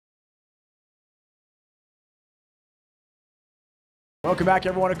Welcome back,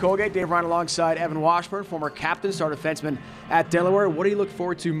 everyone, to Colgate. Dave Ryan alongside Evan Washburn, former captain, star defenseman at Delaware. What do you look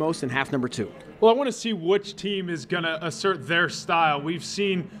forward to most in half number 2? Well, I want to see which team is going to assert their style. We've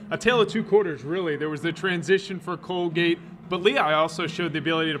seen a tale of two quarters, really. There was the transition for Colgate, but Lehigh also showed the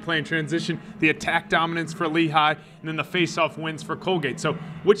ability to play in transition, the attack dominance for Lehigh, and then the face-off wins for Colgate. So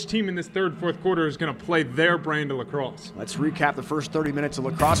which team in this third, fourth quarter is going to play their brand of lacrosse? Let's recap the first 30 minutes of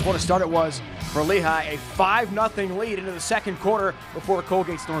lacrosse. What a start it was for Lehigh, a 5-0 lead into the second quarter before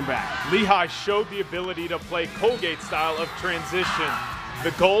Colgate stormed back. Lehigh showed the ability to play Colgate style of transition.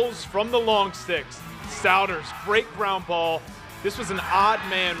 The goals from the long sticks, Souders, great ground ball. This was an odd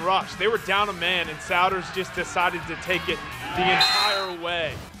man rush. They were down a man, and Souders just decided to take it the entire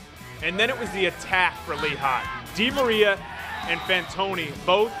way. And then it was the attack for Lehigh. DiMaria and Fantoni,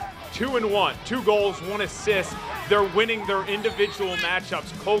 both 2-1, 2 goals, 1 assist. They're winning their individual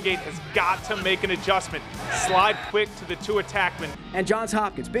matchups. Colgate has got to make an adjustment. Slide quick to the 2 attackmen. And Johns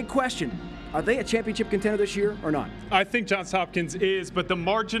Hopkins, big question. Are they a championship contender this year or not? I think Johns Hopkins is, but the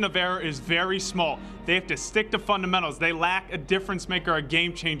margin of error is very small. They have to stick to fundamentals. They lack a difference maker, a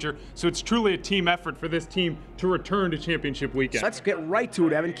game changer, so it's truly a team effort for this team to return to championship weekend. So let's get right to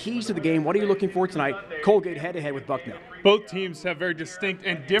it, Evan. Keys to the game. What are you looking for tonight? Colgate head-to-head with Bucknell. Both teams have very distinct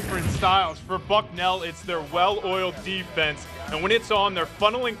and different styles. For Bucknell, it's their well-oiled defense, and when it's on, they're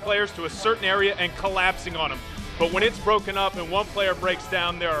funneling players to a certain area and collapsing on them. But when it's broken up and one player breaks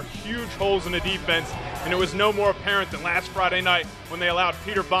down, there are huge holes in the defense, and it was no more apparent than last Friday night when they allowed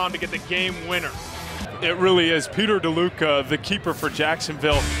Peter Baum to get the game winner. It really is. Peter DeLuca, the keeper for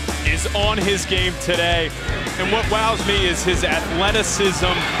Jacksonville, is on his game today. And what wows me is his athleticism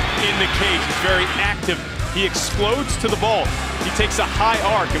in the cage. He's very active. He explodes to the ball. He takes a high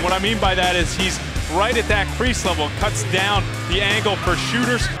arc, and what I mean by that is he's right at that crease level, cuts down the angle for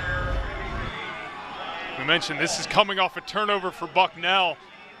shooters. We mentioned this is coming off a turnover for Bucknell.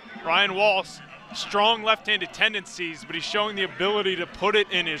 Ryan Walsh, strong left-handed tendencies, but he's showing the ability to put it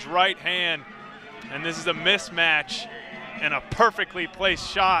in his right hand. And this is a mismatch and a perfectly placed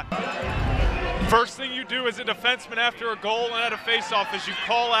shot. First thing you do as a defenseman after a goal and at a faceoff is you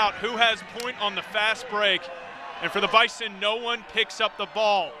call out who has point on the fast break. And for the Bison, no one picks up the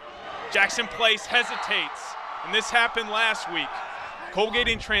ball. Jackson Place hesitates, and this happened last week. Colgate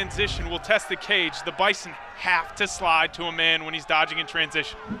in transition will test the cage. The Bison have to slide to a man when he's dodging in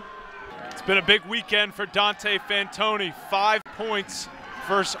transition. It's been a big weekend for Dante Fantoni. 5 points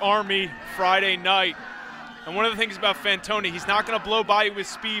versus Army Friday night. And one of the things about Fantoni, he's not going to blow by you with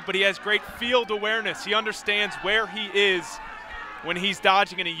speed, but he has great field awareness. He understands where he is when he's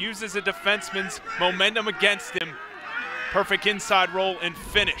dodging, and he uses a defenseman's momentum against him. Perfect inside roll and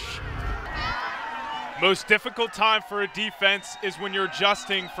finish. Most difficult time for a defense is when you're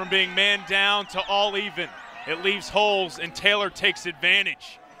adjusting from being man down to all even. It leaves holes, and Taylor takes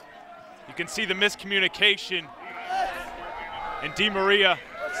advantage. You can see the miscommunication, and DiMaria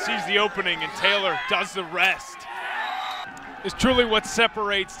sees the opening, and Taylor does the rest. It's truly what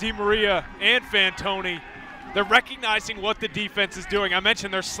separates DiMaria and Fantoni. They're recognizing what the defense is doing. I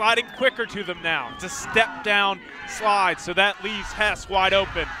mentioned they're sliding quicker to them now. It's a step-down slide, so that leaves Hess wide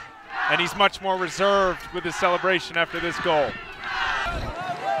open. And he's much more reserved with his celebration after this goal.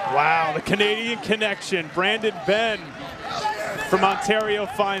 Wow, the Canadian connection. Brandon Benn from Ontario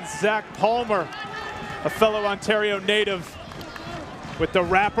finds Zach Palmer, a fellow Ontario native, with the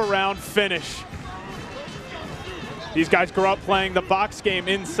wraparound finish. These guys grew up playing the box game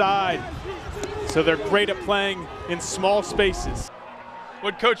inside, so they're great at playing in small spaces.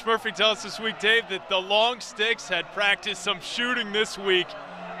 What Coach Murphy tells us this week, Dave, that the long sticks had practiced some shooting this week,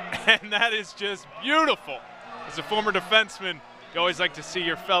 and that is just beautiful. As a former defenseman, you always like to see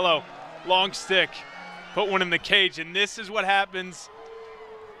your fellow long stick put one in the cage, and this is what happens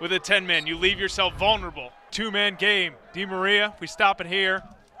with a 10-man. You leave yourself vulnerable. 2-man game. DiMaria, if we stop it here,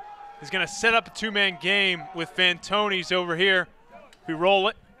 is going to set up a 2-man game with Fantoni's over here. If we roll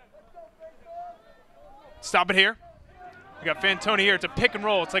it. Stop it here. We got Fantoni here. It's a pick and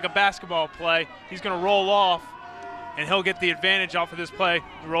roll. It's like a basketball play. He's going to roll off, and he'll get the advantage off of this play.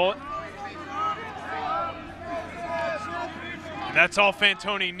 Roll it. And that's all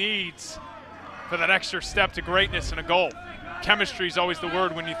Fantoni needs for that extra step to greatness and a goal. Chemistry is always the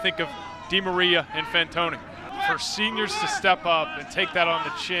word when you think of DiMaria and Fantoni. For seniors to step up and take that on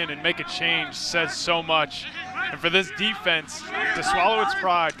the chin and make a change says so much. And for this defense to swallow its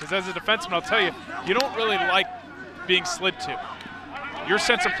pride, because as a defenseman, I'll tell you, you don't really like being slid to. Your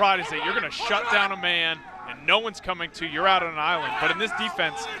sense of pride is that you're going to shut down a man and no one's coming to you. You're out on an island. But in this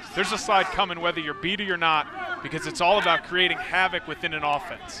defense, there's a slide coming whether you're beat or you're not. because it's all about creating havoc within an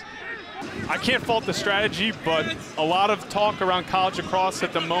offense. I can't fault the strategy, but a lot of talk around college lacrosse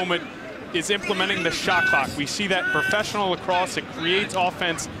at the moment is implementing the shot clock. We see that in professional lacrosse. It creates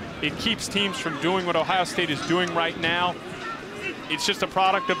offense. It keeps teams from doing what Ohio State is doing right now. It's just a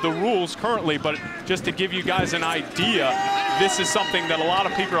product of the rules currently, but just to give you guys an idea, this is something that a lot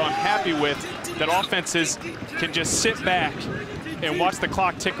of people are unhappy with, that offenses can just sit back and watch the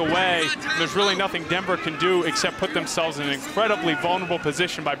clock tick away. There's really nothing Denver can do except put themselves in an incredibly vulnerable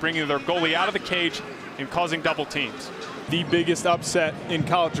position by bringing their goalie out of the cage and causing double teams. The biggest upset in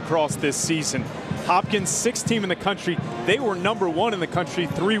college lacrosse this season. Hopkins, 6th team in the country. They were #1 in the country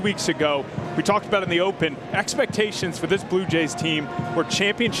 3 weeks ago. We talked about in the open, expectations for this Blue Jays team were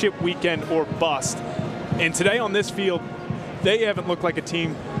championship weekend or bust. And today on this field, they haven't looked like a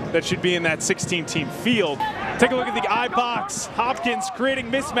team that should be in that 16-team field. Take a look at the eye box. Hopkins creating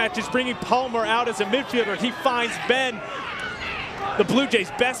mismatches, bringing Palmer out as a midfielder. He finds Ben, the Blue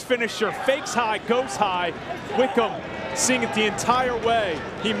Jays' best finisher, fakes high, goes high. Wickham seeing it the entire way.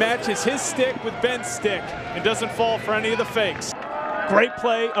 He matches his stick with Ben's stick and doesn't fall for any of the fakes. Great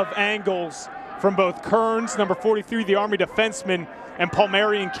play of angles from both Kearns, number 43, the Army defenseman, and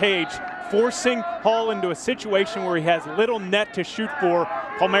Palmieri and Cage, forcing Hall into a situation where he has little net to shoot for.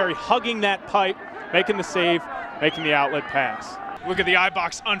 Palmieri hugging that pipe, making the save, making the outlet pass. Look at the eye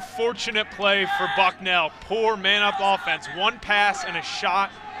box. Unfortunate play for Bucknell. Poor man-up offense. One pass and a shot.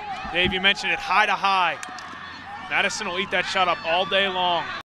 Dave, you mentioned it, high to high. Madison will eat that shot up all day long.